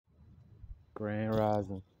Grand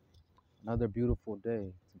Rising. Another beautiful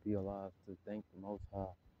day to be alive, to thank the Most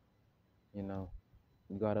High. You know,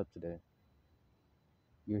 you got up today.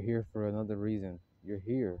 You're here for another reason. You're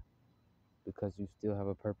here because you still have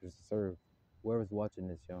a purpose to serve. Whoever's watching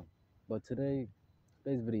this, yo. But today's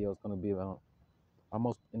video is going to be about how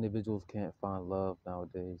most individuals can't find love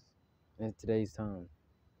nowadays. In today's time.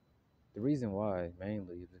 The reason why,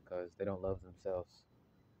 mainly, is because they don't love themselves.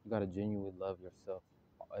 You got to genuinely love yourself,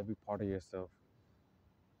 every part of yourself.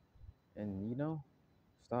 And,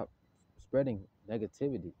 stop spreading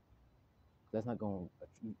negativity. That's not going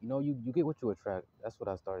to, you get what you attract. That's what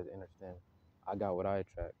I started to understand. I got what I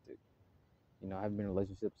attracted. I've been in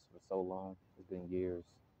relationships for so long. It's been years.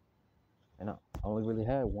 And I only really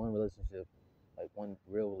had one relationship, like one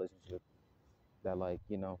real relationship that,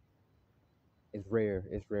 it's rare.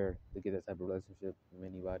 It's rare to get that type of relationship from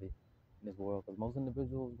anybody in this world. Because most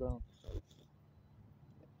individuals, bro,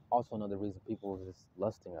 also another reason people is just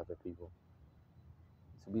lusting after people.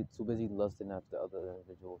 To be too busy lusting after other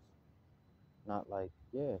individuals. Not like,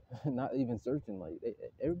 yeah, not even searching. Like,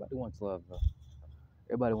 everybody wants love, bro.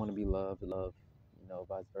 Everybody want to be loved,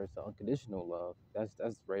 vice versa. Unconditional love.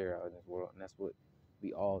 That's rare out in this world, and that's what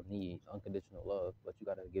we all need. Unconditional love, but you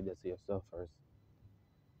gotta give that to yourself first.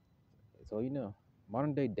 So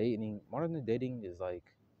modern day dating is like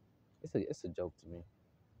it's a joke to me.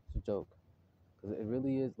 It's a joke because it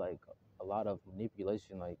really is like a lot of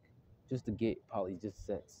manipulation, like just to get probably just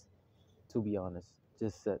sex. To be honest,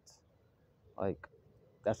 just sex. Like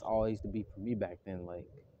that's all it used to be for me back then. Like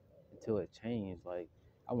until it changed. Like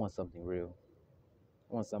I want something real.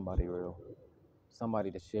 I want somebody real,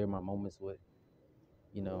 somebody to share my moments with,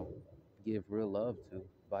 you know, give real love to,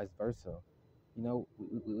 vice versa.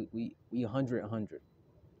 We 100.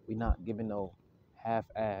 We not giving no half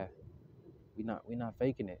ass. We not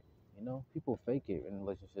faking it. People fake it in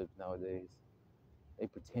relationships nowadays. They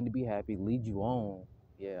pretend to be happy, lead you on.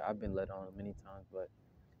 Yeah, I've been led on many times, but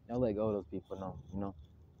don't let go of those people. No,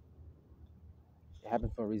 it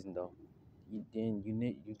happens for a reason though. You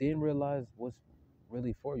didn't realize what's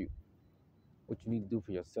really for you. What you need to do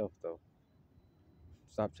for yourself though.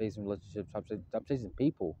 Stop chasing relationships. Stop chasing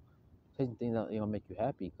people. Chasing things that ain't gonna make you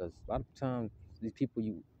happy. Because a lot of times these people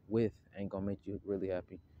you with ain't gonna make you really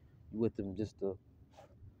happy. You with them just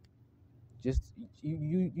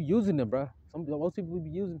you using them, bruh. Most people be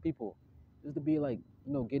using people just to be like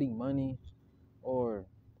getting money or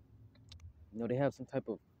they have some type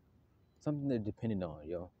of something they're dependent on,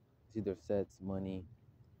 yo. It's either sex, money,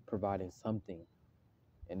 providing something,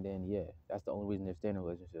 and then yeah, that's the only reason they're staying in a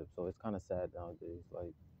relationship. So it's kind of sad nowadays.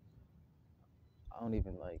 Like I don't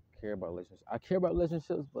even like care about relationships. I care about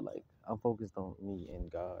relationships, but like I'm focused on me and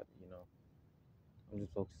God. I'm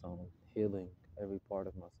just focused on healing every part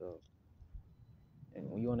of myself. And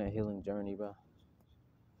when you're on that healing journey, bro,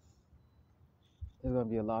 there's gonna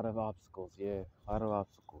be a lot of obstacles. Yeah, a lot of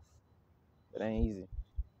obstacles. It ain't easy,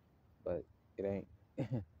 but it ain't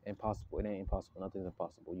impossible. It ain't impossible. Nothing's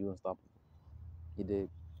impossible. You unstoppable. You did.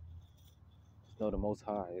 Just know the Most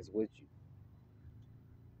High is with you.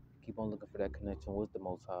 Keep on looking for that connection with the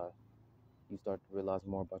Most High. You start to realize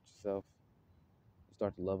more about yourself. You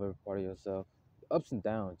start to love every part of yourself. Ups and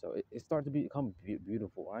downs, yo. It starts to become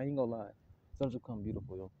beautiful. I ain't gonna lie. It starts to become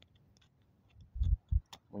beautiful, yo.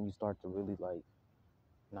 When you start to really like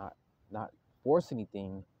not not force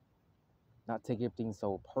anything, not take everything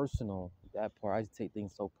so personal. That part, I just take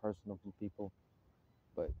things so personal from people.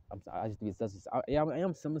 But I just be sensitive.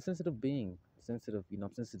 I'm a sensitive being. Sensitive,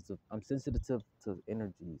 I'm sensitive. I'm sensitive to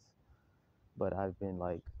energies. But I've been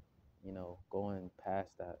like, going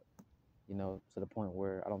past that, to the point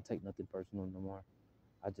where I don't take nothing personal no more.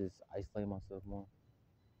 I just isolate myself more.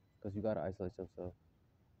 Because you gotta isolate yourself.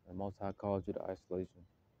 And Most High calls you to isolation.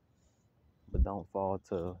 But don't fall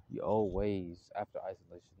to your old ways after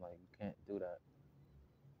isolation. Like you can't do that.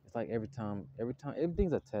 It's like every time,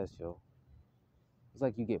 everything's a test, yo. It's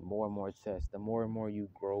like you get more and more tests. The more and more you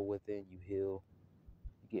grow within, you heal.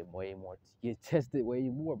 You get way more. You get tested way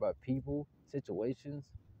more by people, situations.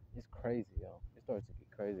 It's crazy, yo. It starts to get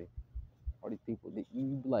crazy. All these people,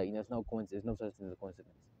 you be like, there's no coincidence. There's no such thing as a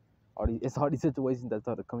coincidence. It's all these situations that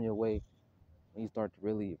start to come your way when you start to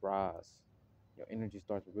really rise. Your energy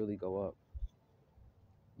starts to really go up.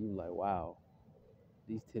 You like, wow,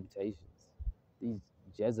 these temptations, these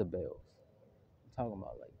Jezebels. I'm talking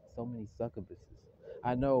about like so many succubuses.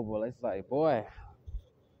 I know, but it's like, boy,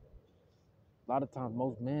 a lot of times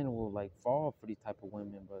most men will like fall for these type of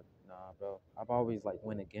women, but nah, bro. I've always like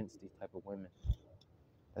went against these type of women.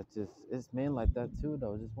 That's just it's men like that too,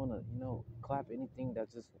 though. Just wanna clap anything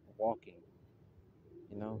that's just walking,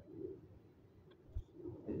 you know.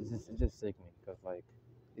 It's just sickening because like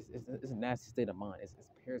it's a nasty state of mind. It's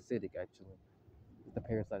parasitic actually. It's the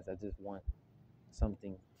parasites that just want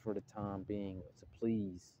something for the time being to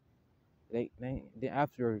please. They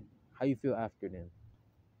after how you feel after then.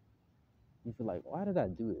 You feel like why did I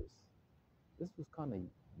do this? This was kind of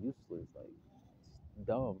useless, like it's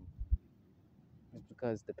dumb. Just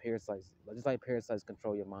because the parasites, just like parasites,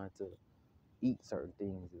 control your mind to eat certain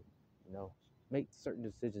things, you know, make certain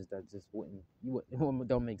decisions that just wouldn't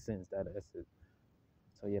don't make sense. That's it.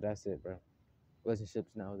 So yeah, that's it, bro.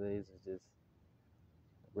 Relationships nowadays is just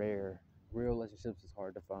rare. Real relationships is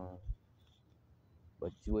hard to find,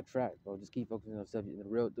 but you attract, bro. Just keep focusing on yourself.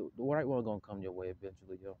 The right one gonna come your way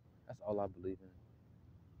eventually, yo. That's all I believe in.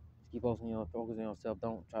 Just keep focusing on yourself.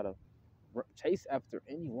 Don't try to chase after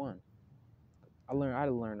anyone. I had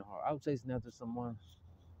to learn hard. I was chasing after someone,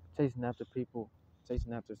 chasing after people,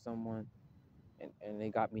 chasing after someone, and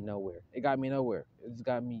it got me nowhere. It got me nowhere. It just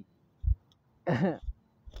got me.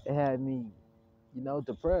 It had me,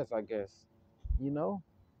 depressed. I guess, you know,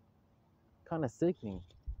 kind of sickening.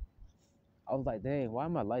 I was like, dang, why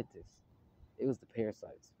am I like this? It was the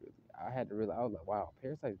parasites. Really, I had to realize. I was like, wow,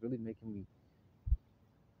 parasites really making me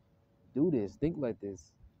do this, think like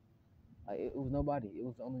this. Like it was nobody. It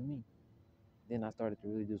was only me. Then I started to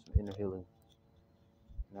really do some inner healing,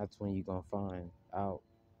 and that's when you gonna find out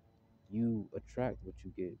you attract what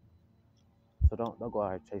you get. So don't go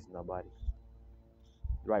out here chasing nobody.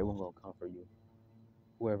 The right one gonna come for you,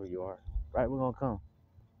 whoever you are. Right one gonna come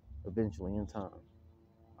eventually in time.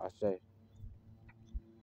 I say.